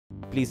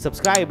Please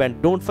subscribe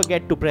and don't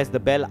forget to press the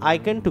bell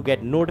icon to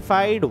get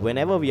notified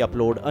whenever we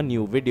upload a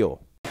new video.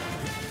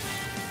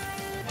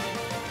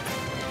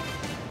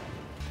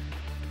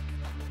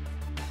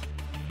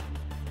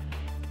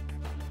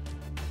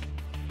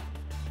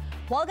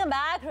 Welcome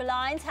back.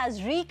 Reliance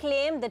has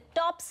reclaimed the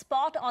top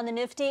spot on the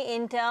Nifty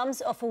in terms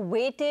of a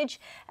weightage.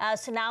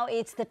 So now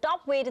it's the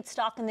top weighted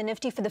stock in the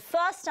Nifty for the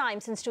first time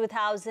since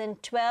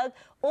 2012,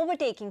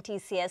 overtaking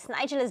TCS.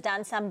 Nigel has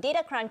done some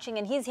data crunching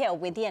and he's here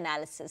with the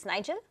analysis.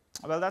 Nigel?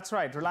 Well, that's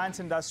right. Reliance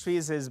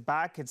Industries is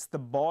back. It's the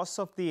boss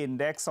of the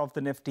index of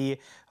the Nifty,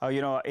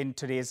 in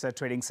today's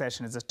trading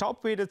session. It's a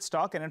top-weighted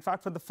stock. And in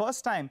fact, for the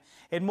first time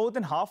in more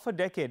than half a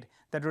decade,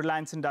 that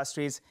Reliance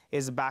Industries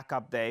is back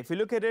up there. If you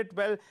look at it,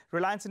 well,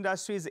 Reliance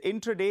Industries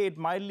intraday, it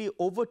mildly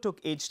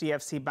overtook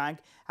HDFC Bank.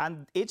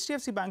 And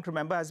HDFC Bank,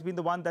 remember, has been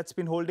the one that's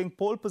been holding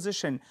pole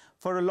position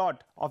for a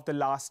lot of the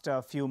last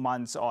few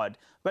months odd.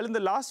 Well, in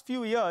the last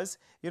few years,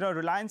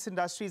 Reliance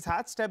Industries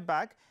had stepped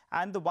back.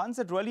 And the ones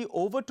that really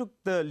overtook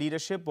the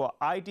leadership were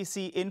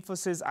ITC,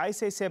 Infosys,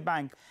 ICICI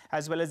Bank,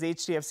 as well as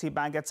HDFC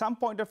Bank. At some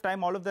point of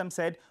time, all of them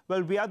said,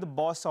 well, we are the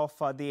boss of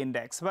the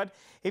index. But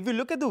if you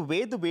look at the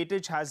way the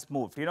weightage has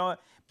moved,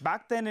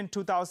 back then in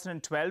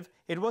 2012,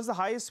 it was the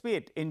highest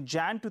weight in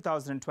Jan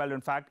 2012,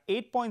 in fact,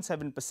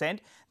 8.7%.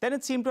 Then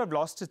it seemed to have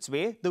lost its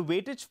way. The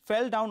weightage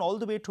fell down all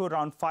the way to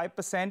around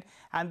 5%.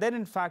 And then,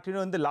 in fact,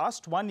 in the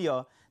last 1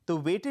 year, the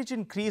weightage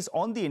increase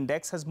on the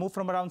index has moved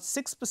from around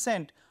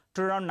 6%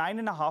 to around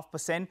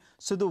 9.5%.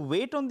 So the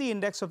weight on the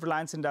index of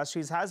Reliance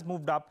Industries has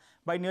moved up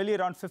by nearly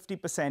around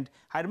 50%.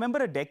 I remember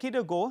a decade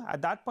ago,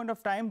 at that point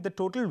of time, the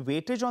total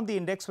weightage on the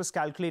index was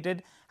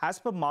calculated as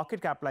per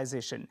market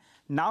capitalization.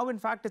 Now, in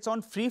fact, it's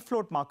on free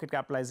float market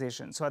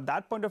capitalization. So at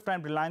that point of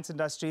time, Reliance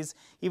Industries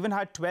even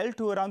had 12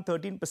 to around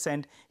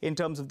 13% in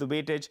terms of the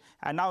weightage.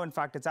 And now, in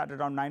fact, it's at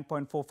around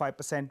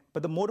 9.45%.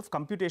 But the mode of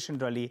computation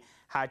really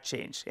had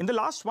changed. In the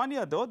last 1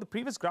 year, though, the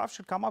previous graph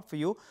should come up for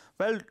you.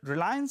 Well,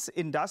 Reliance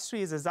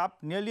Industries is up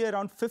nearly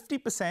around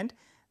 50%.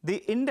 The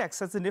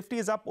index, as the Nifty,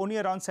 is up only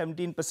around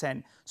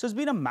 17%. So it's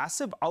been a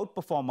massive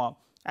outperformer.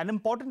 And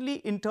importantly,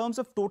 in terms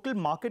of total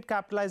market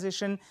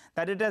capitalization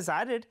that it has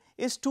added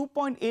is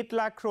 2.8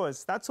 lakh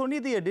crores. That's only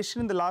the addition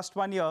in the last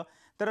 1 year.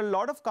 There are a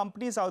lot of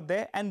companies out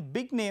there and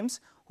big names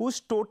whose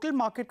total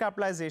market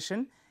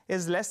capitalization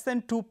is less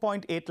than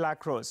 2.8 lakh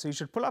crores. So you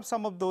should pull up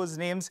some of those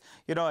names.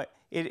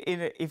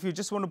 If you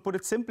just want to put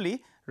it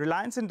simply,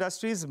 Reliance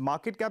Industries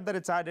market cap that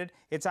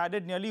it's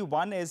added nearly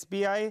one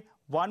SBI,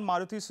 one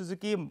Maruti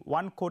Suzuki,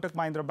 one Kotak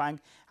Mahindra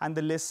Bank, and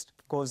the list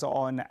goes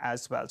on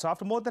as well. So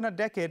after more than a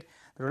decade,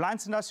 the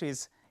Reliance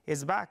Industries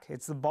is back.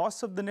 It's the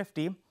boss of the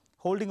Nifty,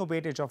 holding a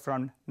weightage of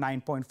around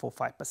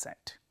 9.45%.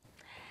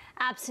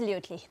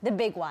 Absolutely, the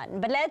big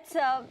one. But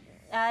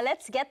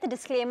let's get the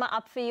disclaimer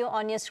up for you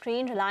on your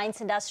screen.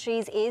 Reliance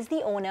Industries is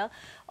the owner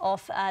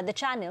of the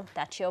channel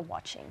that you're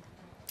watching.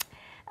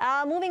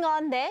 Moving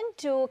on then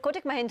to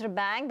Kotak Mahindra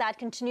Bank, that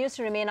continues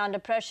to remain under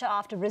pressure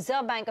after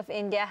Reserve Bank of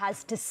India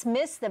has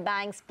dismissed the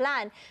bank's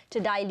plan to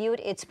dilute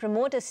its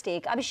promoter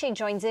stake. Abhishek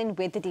joins in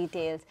with the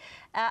details.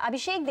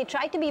 Abhishek, they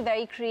tried to be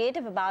very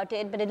creative about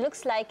it, but it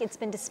looks like it's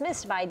been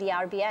dismissed by the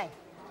RBI.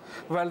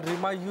 Well,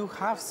 Rima, you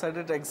have said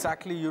it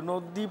exactly.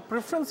 The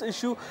preference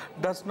issue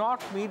does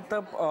not meet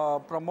the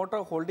promoter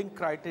holding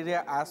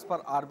criteria as per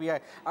RBI.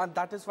 And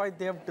that is why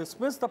they have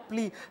dismissed the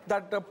plea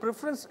that the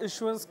preference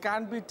issuance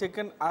can be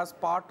taken as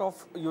part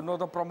of,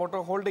 the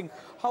promoter holding.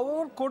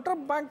 However,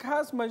 Kotak Bank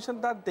has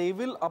mentioned that they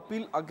will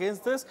appeal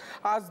against this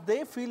as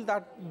they feel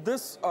that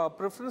this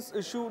preference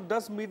issue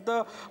does meet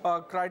the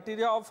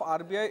criteria of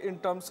RBI in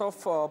terms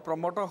of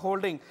promoter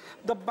holding.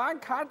 The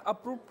bank had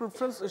approved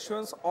preference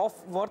issuance of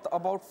worth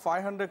about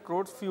 500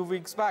 crores few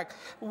weeks back.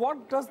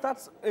 What does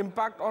that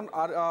impact on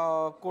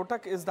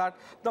Kotak is that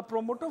the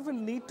promoter will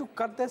need to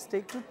cut their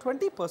stake to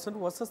 20%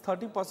 versus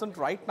 30%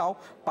 right now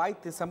by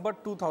December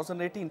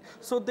 2018.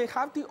 So they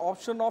have the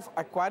option of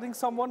acquiring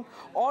someone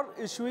or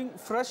issuing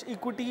fresh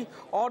equity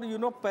or,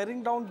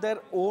 paring down their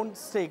own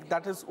stake,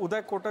 that is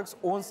Uday Kotak's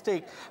own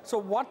stake. So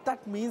what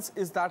that means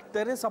is that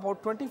there is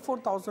about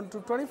 24,000 to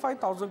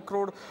 25,000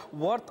 crore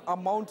worth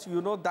amounts,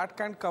 that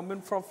can come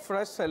in from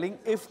fresh selling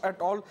if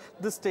at all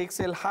the stake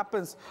sale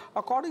happens.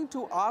 According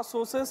to our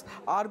sources,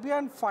 RBI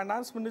and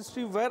Finance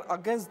Ministry were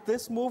against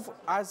this move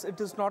as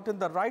it is not in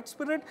the right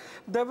spirit.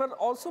 They were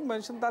also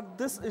mentioned that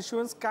this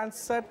issuance can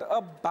set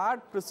a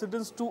bad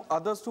precedence to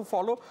others to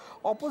follow.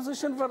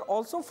 Opposition were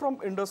also from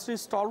industry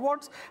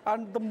stalwarts,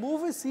 and the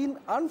move is seen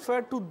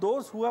unfair to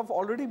those who have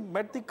already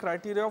met the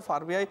criteria of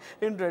RBI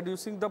in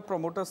reducing the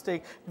promoter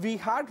stake. We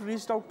had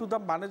reached out to the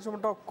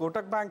management of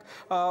Kotak Bank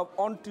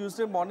on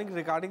Tuesday morning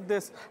regarding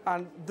this,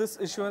 and this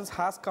issuance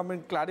has come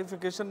in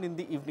clarification in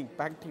the evening.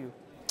 Back to you.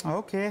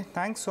 Okay,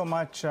 thanks so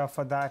much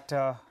for that,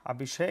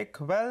 Abhishek.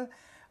 Well,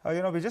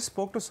 we just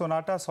spoke to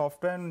Sonata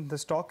Software, and the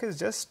stock is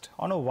just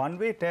on a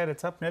one-way tear.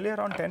 It's up nearly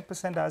around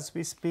 10% as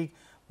we speak.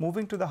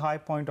 moving to the high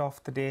point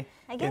of the day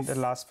in the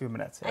last few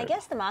minutes. I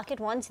guess the market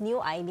wants new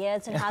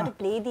ideas on how to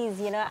play these,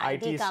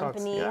 IT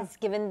companies,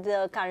 given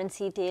the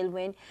currency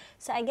tailwind.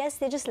 So I guess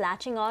they're just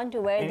latching on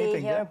to where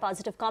they hear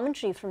positive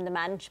commentary from the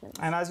management.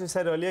 And as you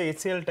said earlier,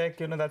 HCL Tech,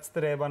 that's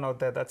the rare one out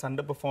there that's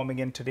underperforming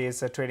in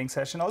today's trading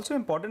session. Also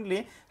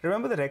importantly,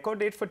 remember the record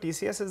date for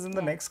TCS is in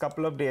the next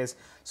couple of days.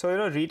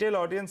 So, retail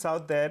audience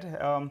out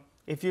there,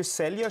 if you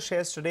sell your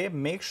shares today,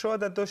 make sure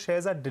that those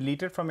shares are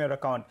deleted from your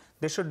account.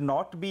 They should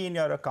not be in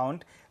your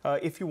account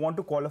if you want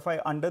to qualify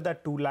under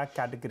that 2 lakh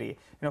category.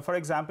 For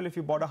example, if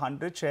you bought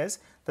 100 shares,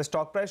 the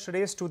stock price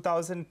today is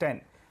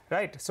 2010.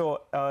 Right,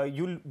 so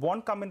you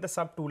won't come in the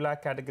sub 2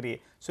 lakh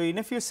category. So even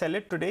if you sell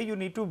it today, you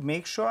need to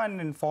make sure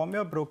and inform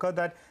your broker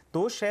that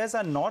those shares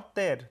are not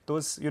there.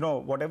 Those,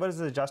 whatever is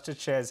the adjusted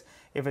shares,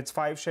 if it's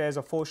 5 shares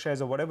or 4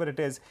 shares or whatever it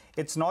is,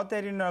 it's not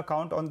there in your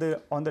account on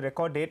the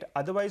record date.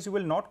 Otherwise, you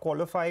will not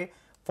qualify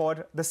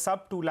for the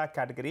sub 2 lakh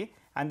category.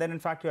 And then in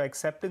fact, your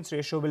acceptance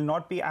ratio will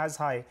not be as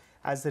high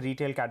as the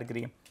retail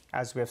category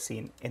as we have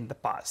seen in the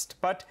past.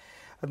 But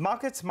the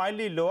market's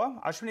mildly lower.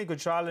 Ashwini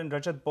Gujral and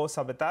Rajat both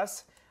are with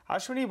us.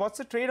 Ashwini, what's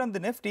the trade on the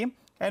Nifty?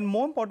 And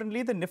more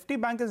importantly, the Nifty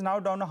Bank is now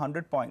down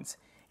 100 points.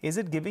 Is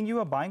it giving you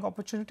a buying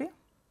opportunity?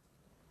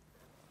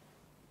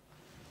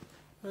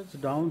 It's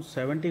down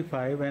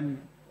 75,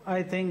 and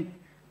I think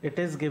it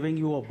is giving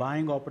you a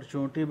buying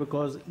opportunity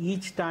because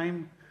each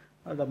time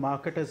the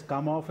market has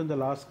come off in the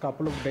last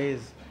couple of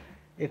days,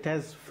 it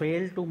has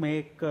failed to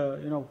make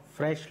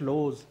fresh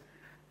lows.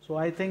 So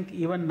I think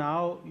even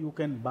now you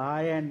can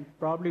buy, and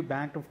probably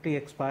Bank Nifty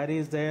expiry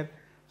is there.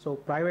 So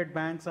private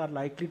banks are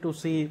likely to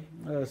see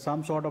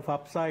some sort of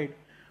upside.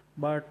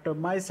 But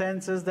my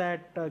sense is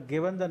that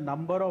given the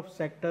number of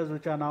sectors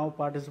which are now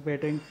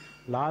participating,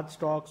 large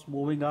stocks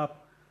moving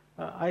up,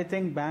 I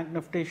think Bank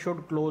Nifty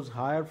should close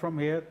higher from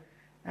here.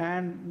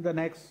 And the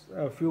next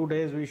few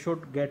days we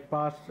should get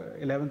past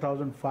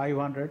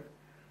 11,500.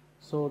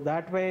 So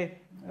that way,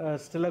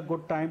 still a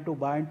good time to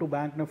buy into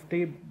Bank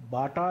Nifty.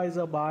 Bata is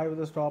a buy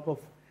with a stop of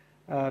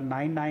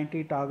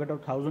 990, target of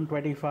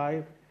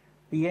 1,025.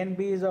 PNB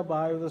is a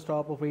buy with a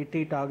stop of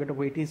 80, target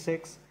of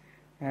 86.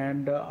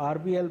 And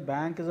RBL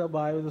Bank is a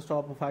buy with a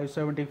stop of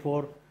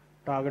 574,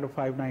 target of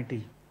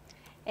 590.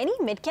 Any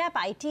mid-cap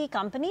IT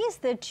companies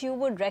that you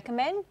would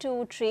recommend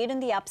to trade on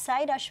the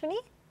upside, Ashwini?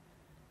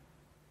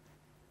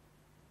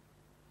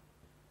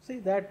 See,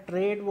 that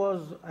trade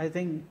was, I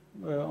think,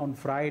 on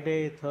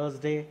Friday,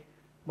 Thursday.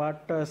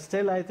 But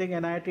still, I think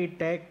NIT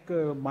Tech,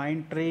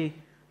 Mindtree,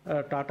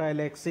 Tata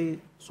Elxsi,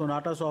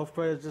 Sonata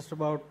Software is just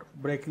about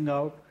breaking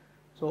out.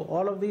 So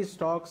all of these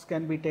stocks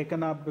can be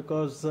taken up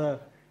because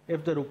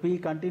if the rupee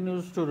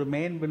continues to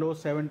remain below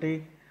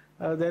 70,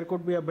 there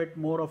could be a bit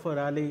more of a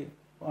rally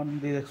on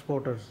these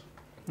exporters.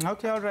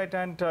 Okay, all right.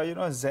 And,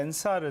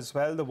 Zensar as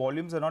well, the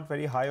volumes are not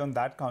very high on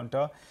that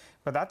counter.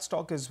 But that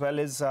stock as well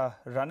is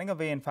running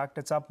away. In fact,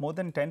 it's up more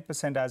than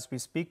 10% as we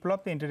speak. Pull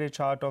up the intraday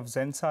chart of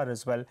Zensar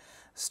as well.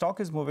 Stock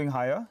is moving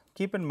higher.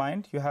 Keep in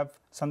mind, you have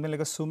something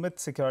like a Sumit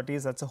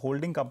Securities, that's a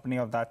holding company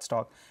of that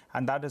stock.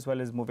 And that as well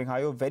is moving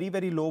higher. Very,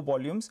 very low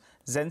volumes.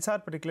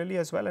 Zensar particularly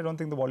as well. I don't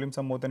think the volumes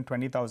are more than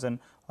 20,000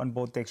 on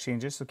both the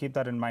exchanges. So keep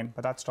that in mind.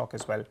 But that stock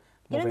as well.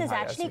 There's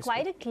actually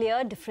quite a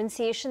clear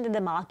differentiation that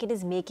the market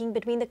is making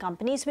between the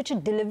companies which are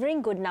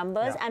delivering good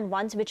numbers and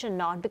ones which are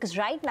not. Because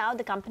right now,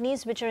 the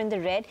companies which are in the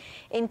red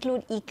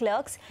include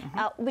eClerx,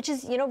 which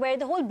is, where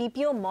the whole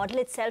BPO model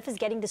itself is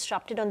getting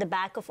disrupted on the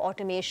back of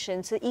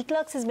automation. So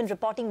eClerx has been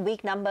reporting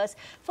weak numbers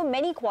for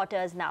many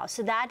quarters now.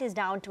 So that is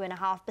down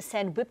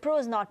 2.5%. Wipro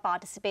is not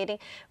participating,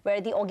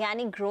 where the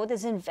organic growth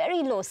is in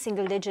very low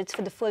single digits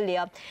for the full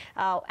year.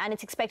 And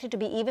it's expected to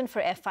be even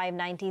for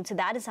FY19. So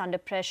that is under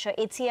pressure.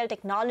 HCL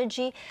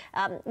Technology,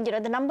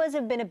 the numbers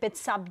have been a bit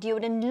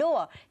subdued and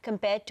lower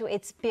compared to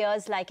its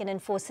peers like an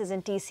Infosys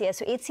and TCS.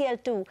 So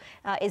HCL2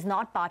 is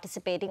not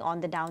participating on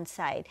the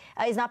downside,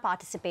 is not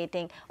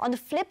participating. On the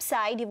flip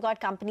side, you've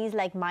got companies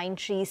like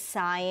Mindtree,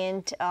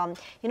 Cyient,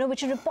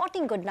 which are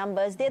reporting good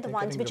numbers. They're the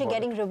ones which are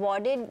getting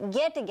rewarded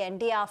yet again,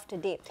 day after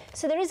day.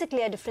 So there is a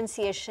clear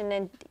differentiation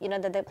and,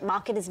 that the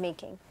market is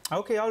making.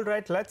 Okay, all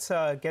right. Let's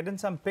get in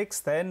some picks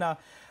then.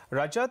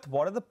 Rajat,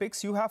 what are the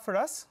picks you have for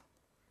us?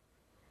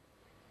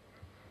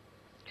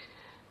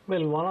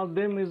 Well, one of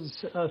them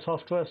is a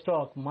software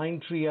stock,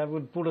 Mindtree. I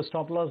would put a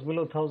stop loss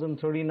below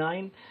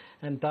 1,039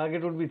 and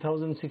target would be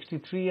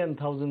 1,063 and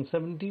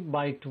 1,070.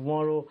 By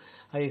tomorrow,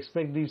 I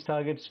expect these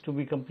targets to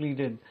be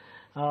completed.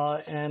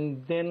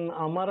 And then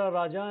Amara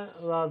Raja,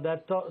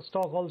 that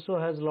stock also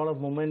has a lot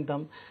of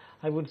momentum.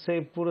 I would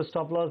say put a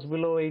stop loss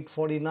below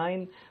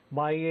 849,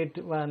 buy it,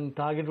 and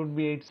target would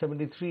be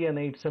 873 and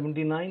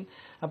 879.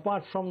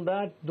 Apart from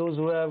that, those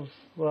who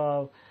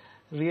have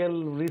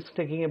real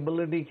risk-taking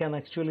ability can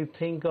actually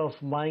think of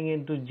buying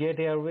into Jet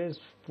Airways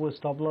for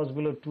stop loss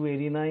below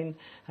 289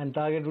 and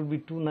target would be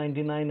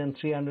 299 and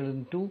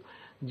 302.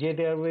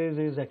 Jet Airways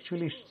is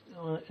actually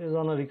is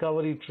on a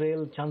recovery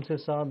trail.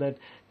 Chances are that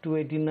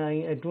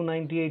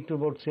 298 to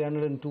about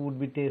 302 would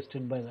be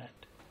tasted by that.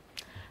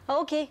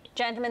 Okay,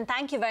 gentlemen,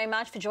 thank you very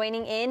much for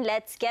joining in.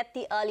 Let's get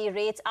the early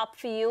rates up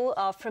for you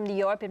from the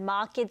European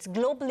markets.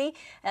 Globally,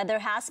 there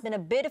has been a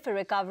bit of a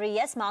recovery.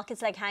 Yes,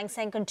 markets like Hang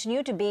Seng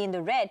continue to be in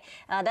the red.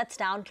 That's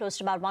down close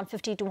to about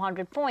 150,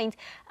 200 points.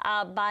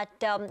 But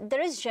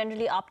there is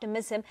generally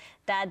optimism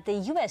that the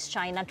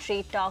US-China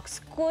trade talks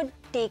could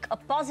take a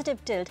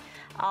positive tilt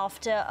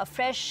after a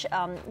fresh,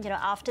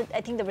 after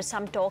I think there was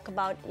some talk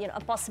about,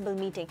 a possible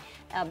meeting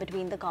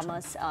between the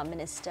commerce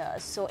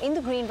ministers. So in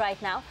the green right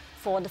now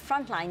for the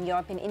frontline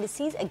European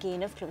indices, a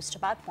gain of close to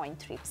about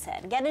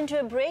 0.3%. Get into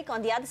a break.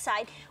 On the other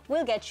side,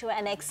 we'll get you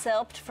an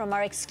excerpt from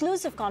our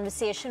exclusive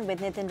conversation with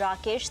Nitin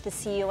Rakesh, the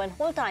CEO and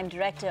whole-time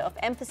director of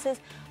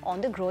Emphasis,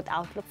 on the growth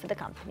outlook for the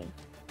company.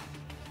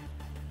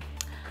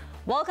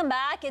 Welcome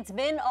back. It's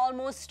been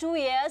almost 2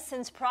 years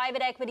since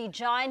private equity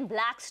giant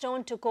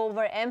Blackstone took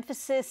over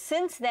Emphasis.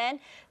 Since then,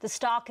 the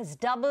stock has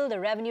doubled, the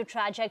revenue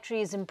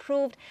trajectory has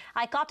improved.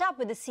 I caught up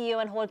with the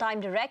CEO and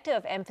whole-time director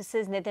of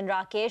Emphasis, Nitin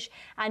Rakesh,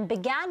 and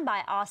began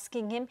by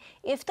asking him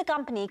if the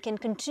company can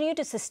continue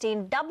to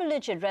sustain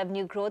double-digit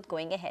revenue growth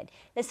going ahead.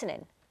 Listen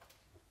in.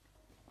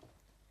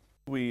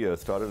 We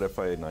started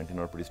FY19 on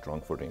a pretty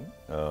strong footing.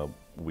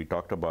 We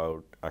talked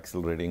about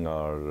accelerating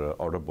our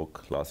order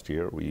book last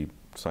year. We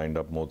signed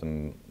up more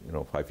than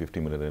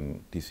 550 million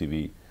in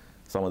TCV.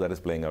 Some of that is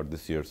playing out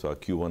this year. So our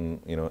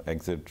Q1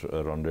 exit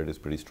run rate is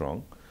pretty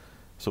strong.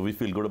 So we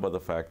feel good about the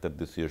fact that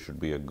this year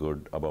should be a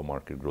good above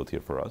market growth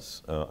year for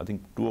us. I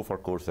think two of our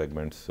core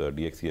segments,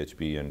 DXC,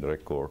 HP, and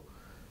Direct Core,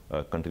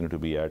 continue to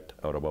be at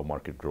or above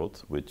market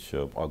growth, which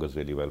augurs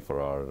really well for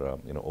our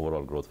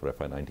overall growth for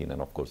FY19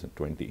 and of course in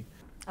 20.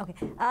 Okay,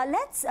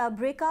 let's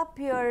break up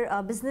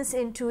your business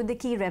into the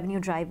key revenue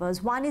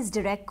drivers. One is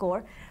Direct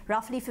Core,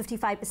 roughly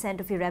 55%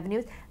 of your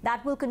revenues.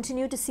 That will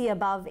continue to see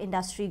above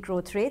industry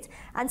growth rates.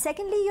 And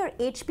secondly, your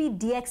HP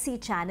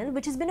DXC channel,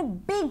 which has been a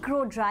big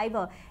growth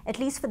driver, at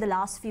least for the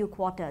last few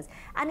quarters.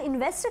 An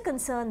investor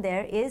concern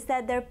there is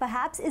that there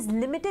perhaps is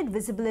limited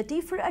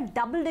visibility for a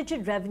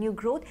double-digit revenue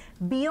growth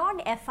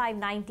beyond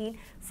FY19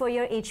 for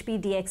your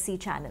HP DXC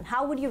channel.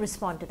 How would you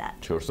respond to that?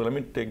 Sure. So let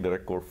me take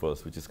Direct Core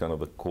first, which is kind of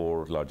the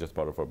core, largest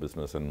part of our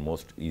business and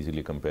most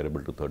easily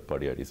comparable to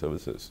third-party IT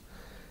services.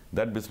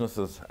 That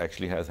business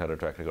actually has had a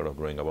track record of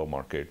growing above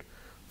market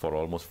for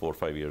almost 4 or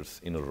 5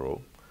 years in a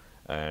row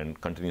and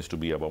continues to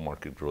be above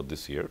market growth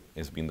this year.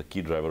 It's been the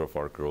key driver of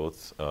our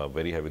growth,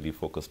 very heavily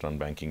focused on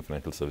banking,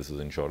 financial services,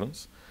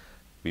 insurance.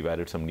 We've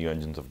added some new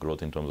engines of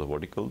growth in terms of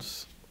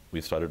verticals.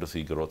 We started to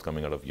see growth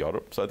coming out of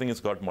Europe. So I think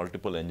it's got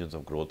multiple engines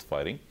of growth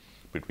firing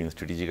between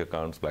strategic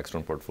accounts,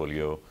 Blackstone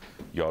portfolio,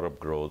 Europe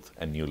growth,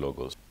 and new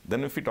logos.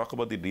 Then if we talk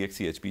about the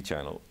DXC HP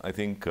channel, I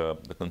think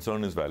the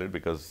concern is valid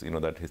because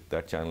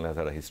that channel has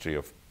had a history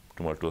of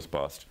tumultuous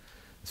past,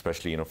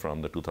 especially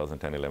from the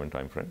 2010-11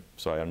 timeframe.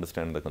 So I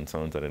understand the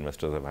concerns that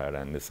investors have had,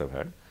 analysts have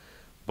had.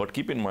 But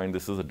keep in mind,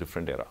 this is a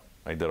different era.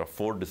 Right? There are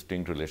 4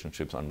 distinct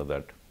relationships under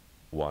that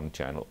one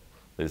channel.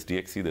 There's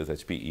DXC, there's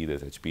HPE,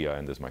 there's HPI,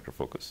 and there's Micro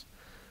Focus.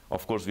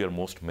 Of course, we are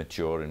most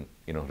mature in,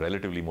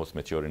 relatively most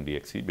mature in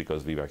DXC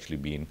because we've actually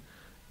been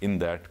in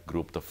that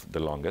group the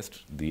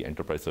longest, the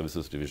enterprise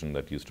services division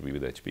that used to be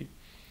with HP.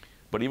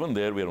 But even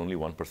there, we are only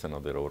 1%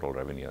 of their overall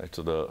revenue. Right?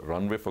 So the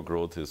runway for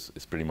growth is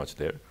pretty much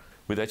there.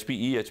 With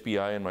HPE,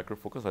 HPI, and Micro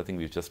Focus, I think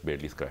we've just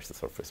barely scratched the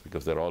surface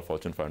because they're all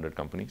Fortune 500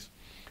 companies.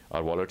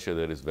 Our wallet share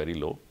there is very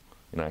low,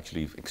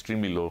 actually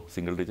extremely low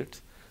single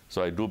digits.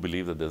 So I do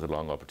believe that there's a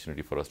long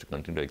opportunity for us to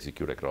continue to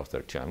execute across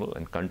that channel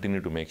and continue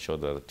to make sure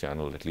that the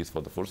channel, at least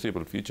for the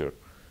foreseeable future,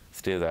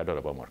 stays at or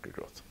above market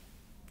growth.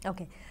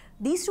 Okay.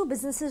 These two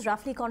businesses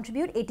roughly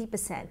contribute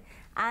 80%,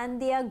 and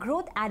they are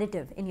growth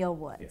additive in your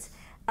words.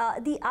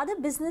 Yes. The other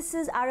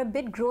businesses are a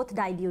bit growth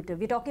dilutive.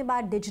 We're talking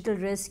about digital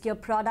risk, your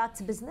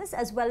products business,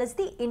 as well as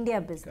the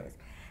India business.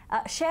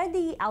 Share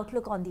the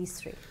outlook on these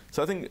three.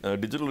 So I think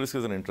digital risk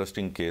is an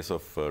interesting case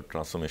of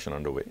transformation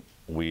underway.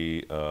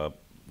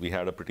 We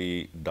had a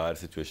pretty dire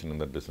situation in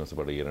that business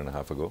about 1.5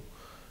 years ago.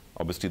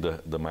 Obviously,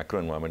 the macro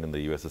environment in the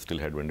US is still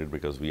headwinded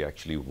because we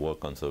actually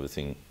work on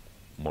servicing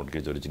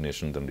mortgage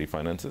originations and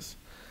refinances.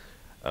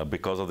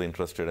 Because of the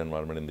interest rate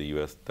environment in the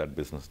US, that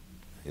business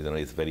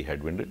is very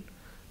headwinded.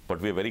 But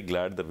we're very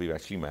glad that we've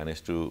actually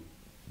managed to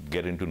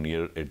get into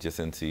near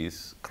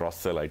adjacencies,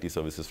 cross-sell IT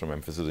services from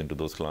Emphasis into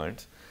those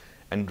clients,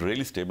 and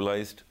really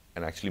stabilized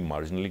and actually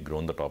marginally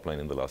grown the top line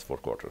in the last 4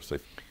 quarters. So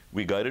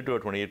we guided to a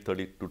 $28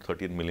 to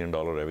 $38 million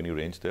revenue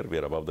range there. We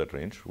are above that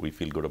range. We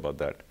feel good about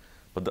that.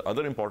 But the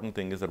other important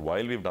thing is that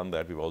while we've done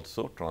that, we've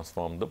also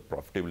transformed the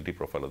profitability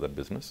profile of that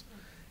business.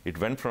 It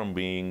went from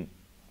being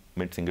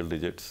mid-single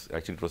digits,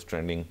 actually it was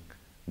trending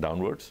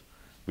downwards.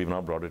 We've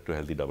now brought it to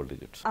healthy double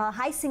digits.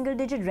 High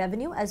single-digit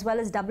revenue as well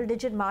as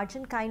double-digit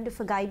margin kind of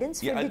a guidance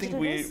for digital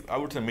risk? I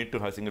would say mid to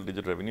high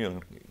single-digit revenue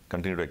and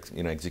continue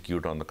to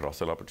execute on the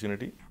cross-sell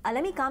opportunity.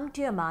 Let me come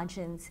to your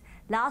margins.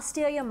 Last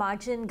year, your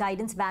margin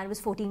guidance band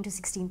was 14 to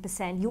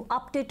 16%. You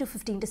upped it to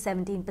 15 to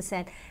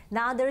 17%.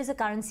 Now there is a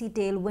currency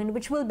tailwind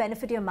which will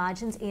benefit your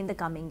margins in the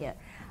coming year.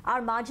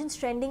 Are margins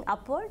trending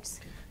upwards?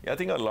 Yeah, I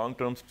think our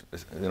long-term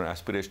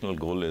aspirational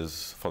goal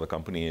is for the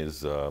company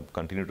is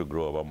continue to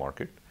grow our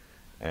market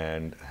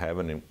and have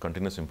a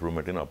continuous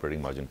improvement in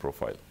operating margin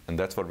profile. And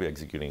that's what we're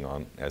executing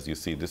on, as you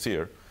see this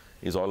year,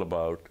 is all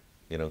about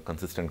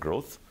consistent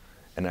growth.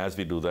 And as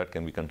we do that,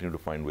 can we continue to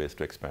find ways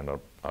to expand our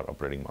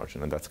operating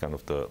margin? And that's kind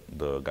of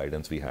the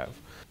guidance we have.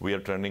 We are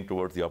trending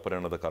towards the upper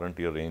end of the current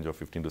year range of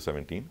 15 to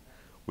 17.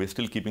 We're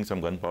still keeping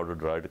some gunpowder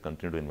dry to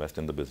continue to invest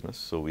in the business.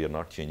 So we are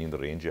not changing the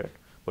range yet.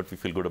 But we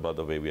feel good about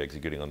the way we're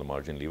executing on the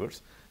margin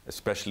levers,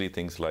 especially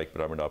things like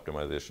pyramid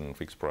optimization,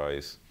 fixed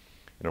price,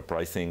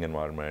 pricing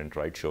environment,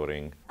 right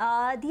shoring.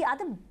 The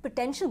other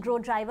potential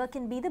growth driver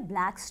can be the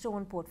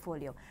Blackstone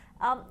portfolio.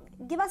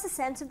 Give us a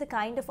sense of the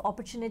kind of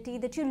opportunity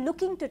that you're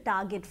looking to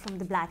target from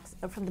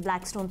the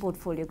Blackstone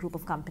portfolio group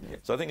of companies.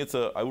 So I think it's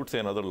I would say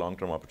another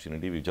long-term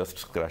opportunity. We just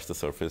scratched the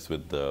surface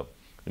with the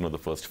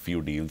first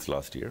few deals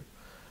last year.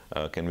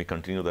 Can we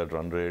continue that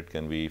run rate?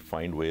 Can we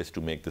find ways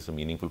to make this a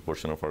meaningful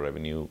portion of our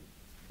revenue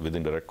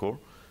within direct core?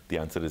 The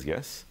answer is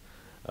yes.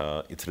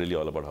 It's really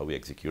all about how we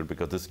execute,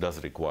 because this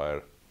does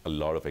require a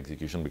lot of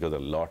execution, because there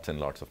are lots and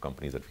lots of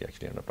companies that we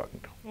actually end up talking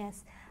to.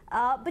 Yes.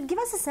 But give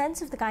us a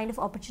sense of the kind of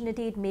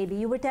opportunity it may be.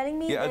 You were telling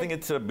me I think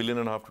it's $1.5 billion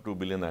to $2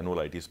 billion annual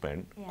IT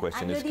spend. Yeah.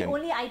 Question and is, you're the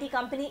only IT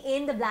company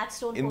in the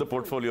Blackstone in the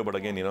portfolio, but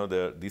again,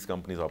 these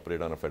companies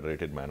operate on a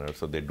federated manner,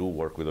 so they do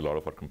work with a lot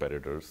of our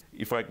competitors.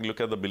 If I look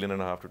at the $1.5 billion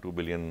to $2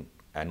 billion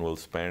annual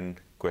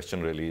spend,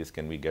 question really is,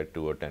 can we get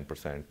to a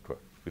 10%,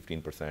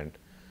 15%?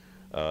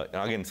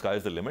 Again,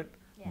 sky's the limit.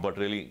 Yeah. But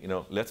really,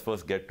 let's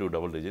first get to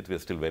double digits. We're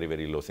still very,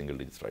 very low single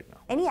digits right now.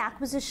 Any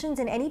acquisitions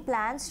and any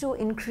plans to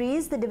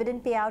increase the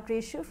dividend payout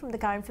ratio from the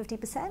current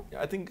 50%?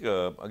 Yeah, I think,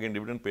 again,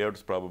 dividend payout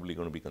is probably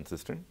going to be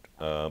consistent.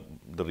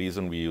 The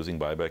reason we're using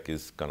buyback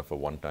is kind of a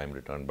one-time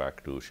return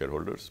back to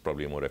shareholders,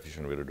 probably a more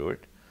efficient way to do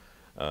it.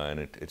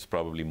 And it's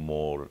probably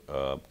more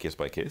case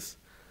by case.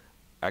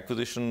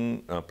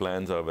 Acquisition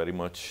plans are very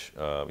much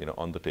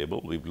on the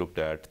table. We've looked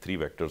at 3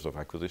 vectors of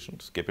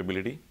acquisitions: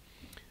 capability,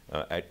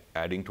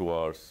 adding to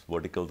our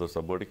verticals or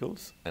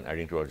sub-verticals, and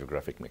adding to our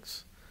geographic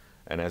mix.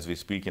 And as we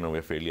speak,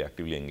 we're fairly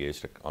actively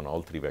engaged on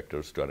all 3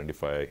 vectors to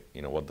identify,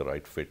 what the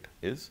right fit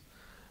is.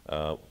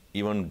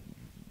 Even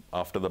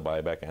after the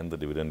buyback and the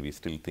dividend, we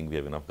still think we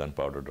have enough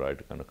gunpowder dry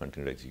to kind of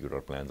continue to execute our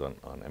plans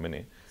on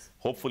M&A.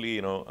 Hopefully,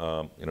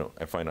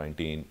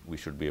 FY19, we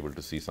should be able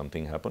to see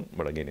something happen.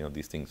 But again,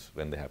 these things,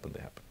 when they happen,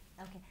 they happen.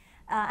 Okay.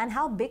 And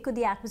how big could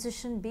the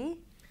acquisition be?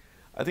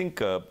 I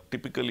think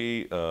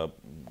typically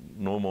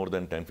no more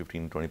than 10,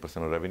 15,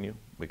 20% of revenue,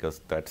 because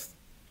that's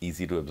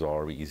easy to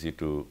absorb, easy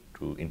to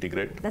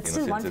integrate. That's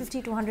still $150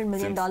 to $200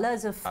 million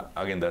of...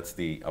 Again, that's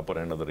the upper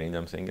end of the range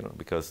I'm saying,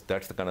 because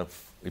that's the kind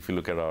of, if you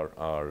look at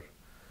our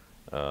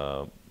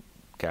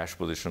cash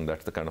position,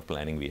 that's the kind of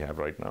planning we have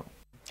right now.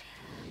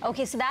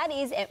 Okay, so that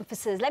is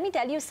emphasis. Let me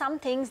tell you some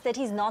things that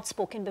he's not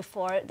spoken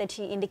before that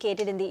he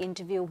indicated in the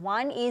interview.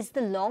 One is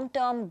the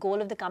long-term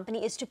goal of the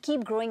company is to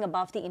keep growing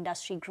above the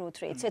industry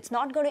growth rate. So it's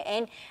not going to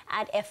end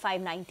at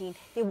FY19.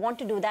 They want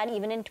to do that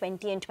even in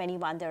 20 and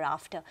 21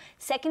 thereafter.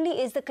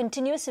 Secondly is the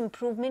continuous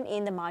improvement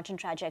in the margin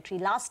trajectory.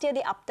 Last year,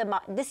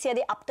 this year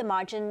they upped the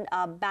margin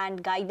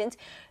band guidance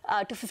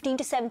to 15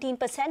 to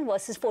 17%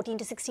 versus 14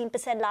 to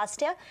 16%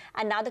 last year.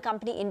 And now the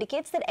company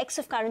indicates that X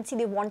of currency,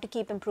 they want to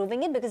keep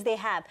improving it because they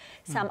have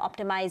some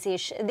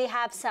optimization, they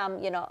have some,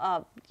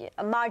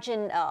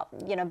 margin,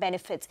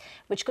 benefits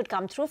which could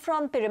come through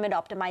from pyramid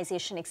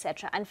optimization,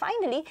 etc. And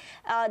finally,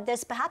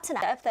 there's perhaps an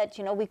F that,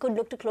 we could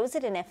look to close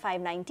it in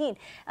FY19.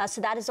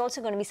 So that is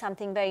also going to be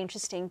something very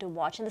interesting to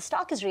watch. And the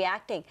stock is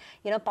reacting,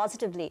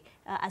 positively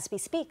as we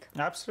speak.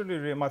 Absolutely,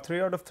 Rima.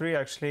 3 out of 3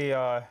 actually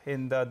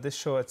in this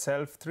show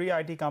itself. 3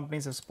 IT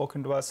companies have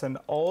spoken to us, and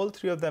all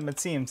 3 of them,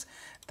 it seems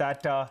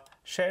that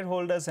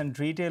shareholders and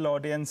retail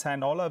audience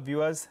and all our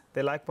viewers,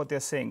 they like what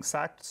they're saying.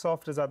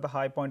 Saxoft is at the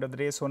high point of the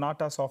day.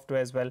 Sonata Software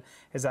as well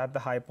is at the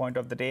high point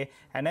of the day.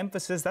 And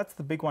emphasis, that's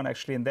the big one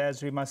actually. And there,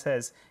 as Rima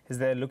says, is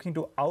they're looking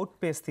to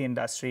outpace the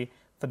industry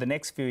for the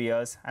next few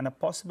years, and a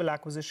possible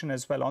acquisition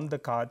as well on the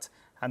cards.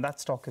 And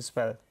that stock as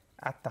well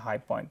at the high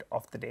point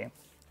of the day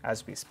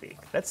as we speak.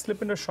 Let's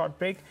slip into a short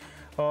break.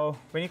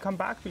 When you come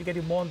back, we'll get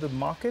you more on the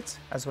markets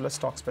as well as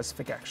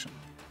stock-specific action.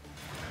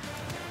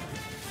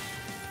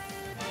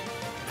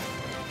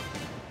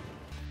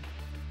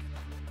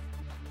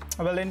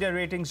 Well, India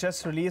Ratings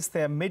just released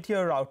their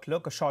mid-year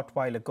outlook a short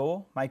while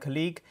ago. My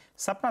colleague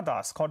Sapna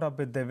Das caught up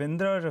with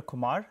Devendra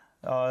Kumar,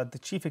 the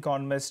chief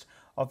economist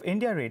of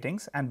India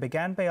Ratings, and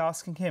began by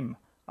asking him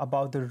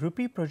about the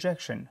rupee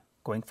projection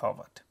going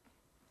forward.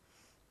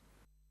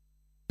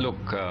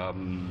 Look,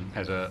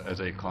 as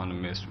an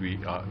economist, we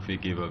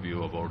give a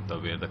view about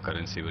where the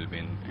currency will be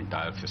in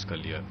entire fiscal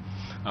year.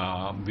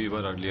 We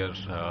were earlier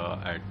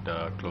at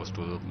close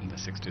to the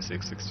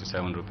 66,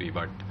 67 rupee,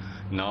 but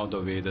now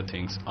the way the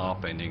things are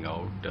panning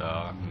out,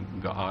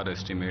 our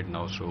estimate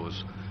now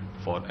shows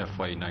for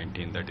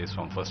FY19, that is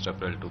from 1st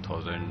April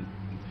 2018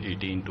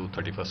 18 to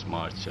 31st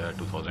March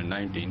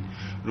 2019,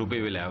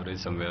 rupee will average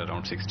somewhere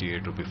around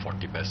 68 rupee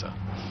 40 paisa.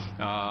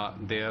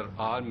 There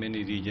are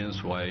many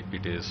reasons why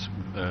it is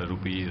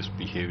rupee is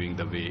behaving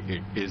the way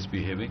it is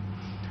behaving.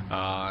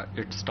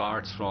 It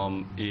starts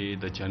from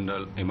the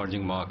general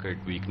emerging market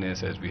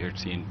weakness, as we had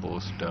seen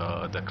post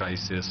the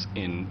crisis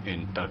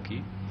in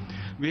Turkey.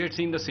 We had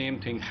seen the same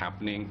thing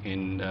happening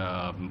in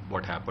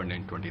what happened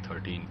in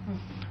 2013.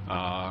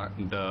 Our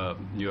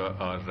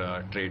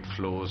trade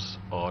flows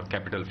or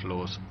capital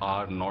flows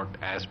are not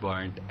as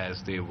buoyant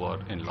as they were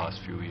in last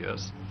few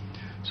years.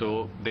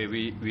 So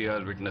we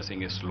are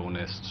witnessing a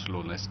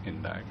slowness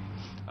in that.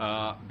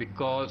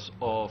 Because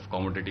of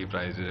commodity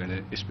prices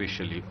and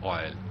especially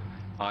oil,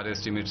 our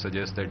estimates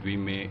suggest that we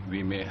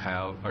may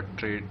have a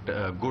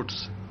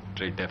goods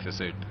trade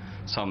deficit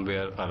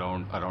somewhere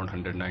around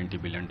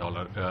 $190 billion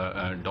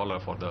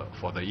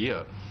for the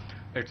year.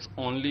 It's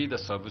only the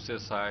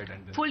services side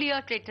and full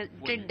year trade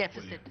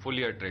deficit. Full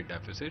year trade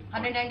deficit.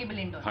 $190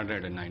 billion.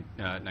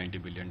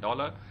 $190 billion.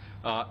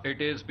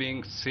 It is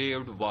being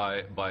saved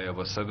by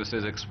our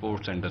services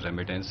exports and the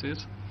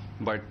remittances.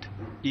 But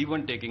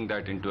even taking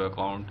that into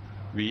account,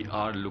 we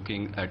are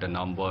looking at a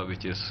number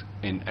which is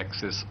in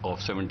excess of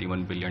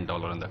 $71 billion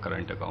in the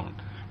current account,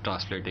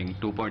 translating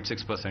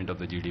 2.6% of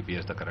the GDP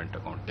as the current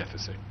account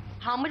deficit.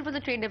 How much was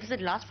the trade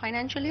deficit last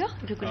financial year?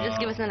 If you could just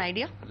give us an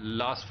idea.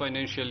 Last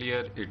financial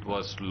year it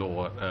was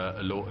lower,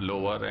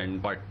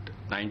 but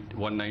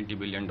 $190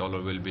 billion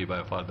will be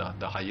by far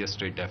the highest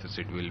trade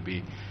deficit we'll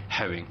be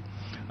having.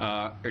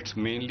 It's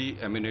mainly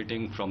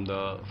emanating from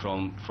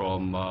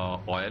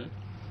oil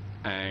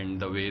and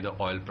the way the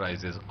oil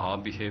prices are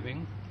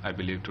behaving. I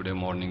believe today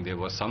morning they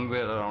were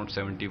somewhere around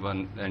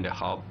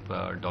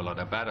 $71.5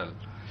 a barrel,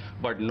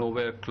 but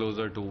nowhere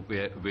closer to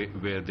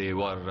where they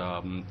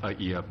were a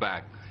year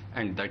back,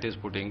 and that is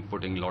putting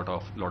lot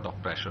of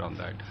pressure on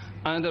that.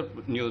 Another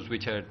news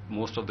which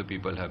most of the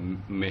people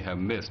may have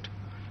missed: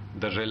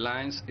 the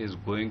Reliance is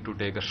going to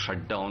take a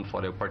shutdown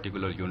for a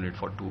particular unit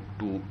for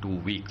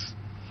two weeks.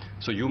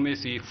 So you may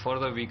see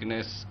further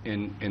weakness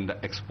in the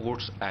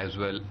exports as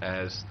well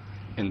as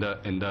in the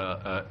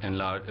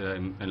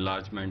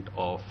enlargement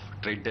of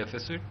trade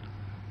deficit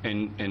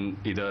in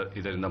either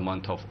in the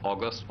month of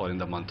August or in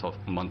the month of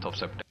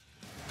September.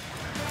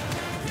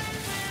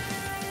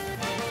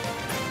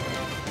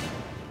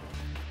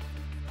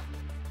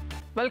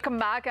 Welcome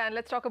back, and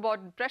let's talk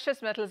about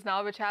precious metals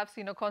now, which have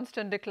seen a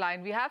constant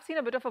decline. We have seen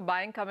a bit of a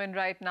buying come in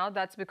right now.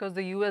 That's because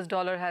the US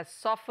dollar has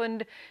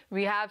softened.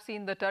 We have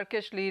seen the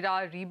Turkish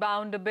lira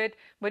rebound a bit.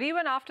 But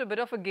even after a bit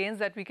of a gains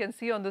that we can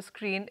see on the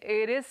screen,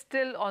 it is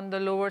still on the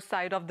lower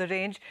side of the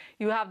range.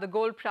 You have the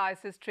gold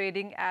prices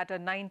trading at a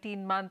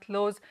 19-month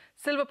lows.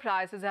 Silver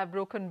prices have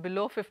broken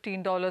below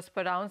 $15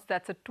 per ounce.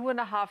 That's a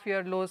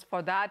 2.5-year lows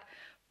for that.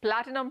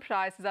 Platinum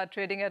prices are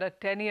trading at a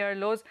 10-year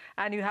lows,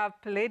 and you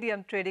have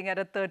palladium trading at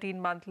a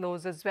 13-month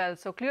lows as well.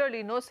 So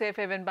clearly no safe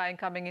haven buying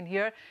coming in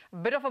here. A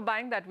bit of a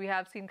buying that we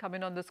have seen come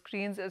in on the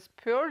screens is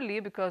purely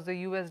because the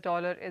US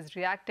dollar is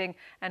reacting,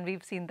 and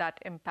we've seen that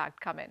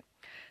impact come in.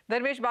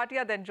 Dharmesh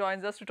Bhatia then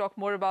joins us to talk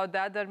more about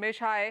that. Dharmesh,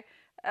 hi.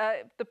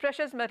 The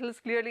precious metals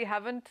clearly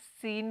haven't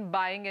seen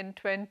buying in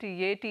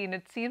 2018.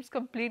 It seems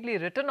completely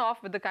written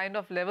off with the kind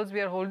of levels we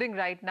are holding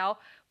right now.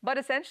 But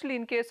essentially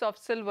in case of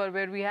silver,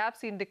 where we have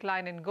seen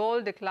decline in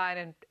gold, decline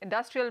in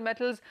industrial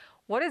metals,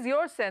 what is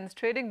your sense?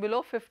 Trading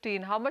below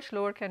 15, how much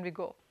lower can we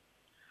go?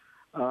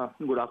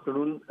 Good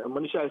afternoon.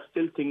 Manisha, I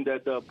still think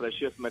that the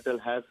precious metal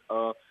has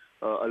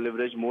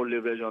more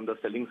leverage on the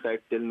selling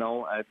side till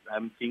now.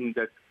 I'm seeing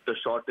that the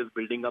short is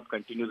building up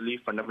continuously.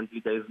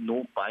 Fundamentally, there is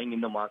no buying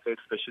in the market,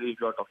 especially if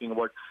you are talking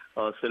about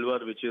silver,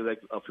 which is like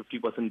a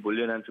 50%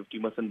 bullion and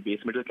 50% base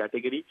metal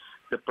category.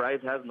 The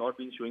price has not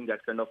been showing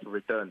that kind of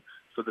return.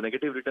 So the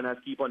negative return has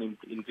keep on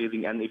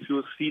increasing. And if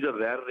you see the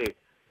rare rate,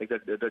 like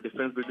the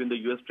difference between the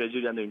US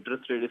Treasury and the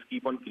interest rate is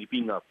keep on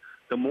creeping up.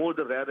 The more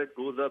the rare rate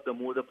goes up, the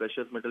more the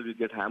precious metal will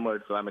get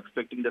hammered. So I'm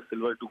expecting the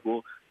silver to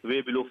go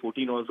way below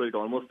 14 also. It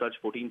almost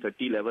touched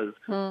 1430 levels.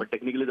 But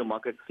technically the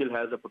market still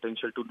has the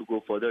potential to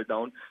go further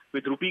down.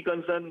 With rupee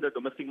concern, the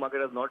domestic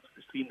market has not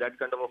seen that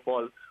kind of a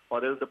fall,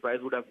 or else the price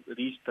would have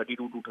reached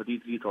 32 to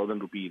 33,000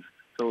 rupees.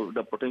 So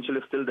the potential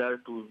is still there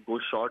to go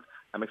short.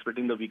 I'm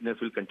expecting the weakness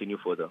will continue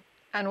further.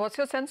 And what's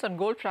your sense on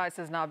gold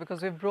prices now?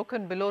 Because we've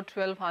broken below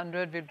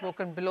 1,200, we've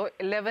broken below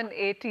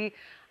 1,180.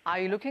 Are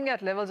you looking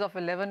at levels of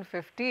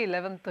 1,150,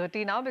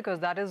 1,130 now? Because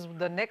that is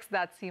the next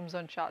that seems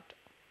on chart.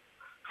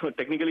 So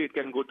technically, it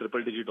can go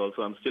triple digit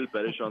also. I'm still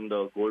bearish on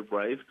the gold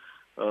price.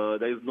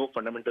 There is no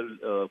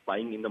fundamental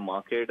buying in the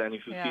market. And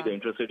if you see the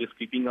interest rate is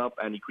creeping up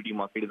and equity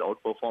market is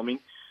outperforming.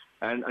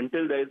 And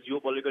until there is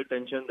geopolitical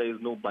tension, there is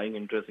no buying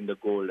interest in the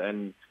gold.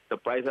 And the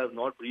price has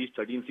not reached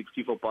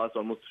 1360 for past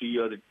almost 3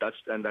 years. It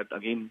touched, and that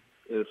again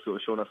is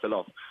shown a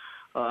sell-off.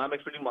 I'm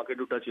expecting market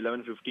to touch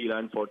 1150,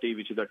 1140,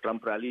 which is a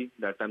Trump rally.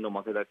 That time the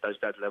market had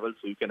touched that level,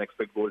 so you can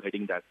expect gold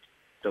heading that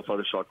for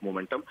the short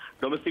momentum.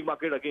 Domestic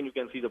market, again, you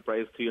can see the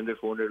price 300,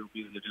 400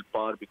 rupees little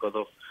par because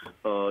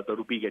of the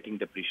rupee getting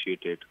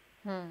depreciated.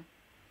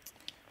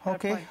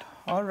 Okay.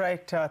 All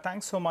right.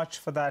 Thanks so much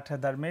for that,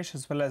 Dharmesh,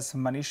 as well as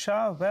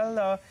Manisha.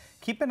 Well,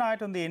 keep an eye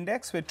out on the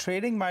index. We're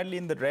trading mildly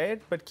in the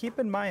red, but keep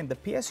in mind the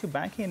PSU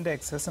banking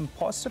index has some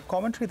positive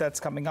commentary that's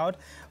coming out.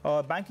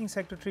 Banking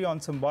secretary on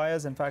some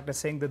wires, in fact, is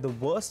saying that the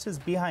worst is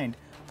behind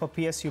for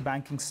PSU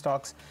banking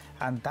stocks.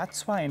 And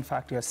that's why, in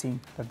fact, you're seeing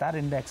that that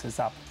index is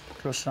up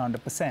close to around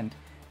 1%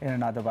 in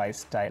an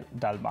otherwise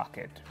dull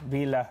market.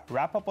 We'll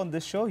wrap up on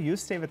this show. You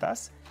stay with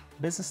us.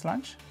 Business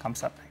Lunch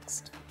comes up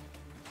next.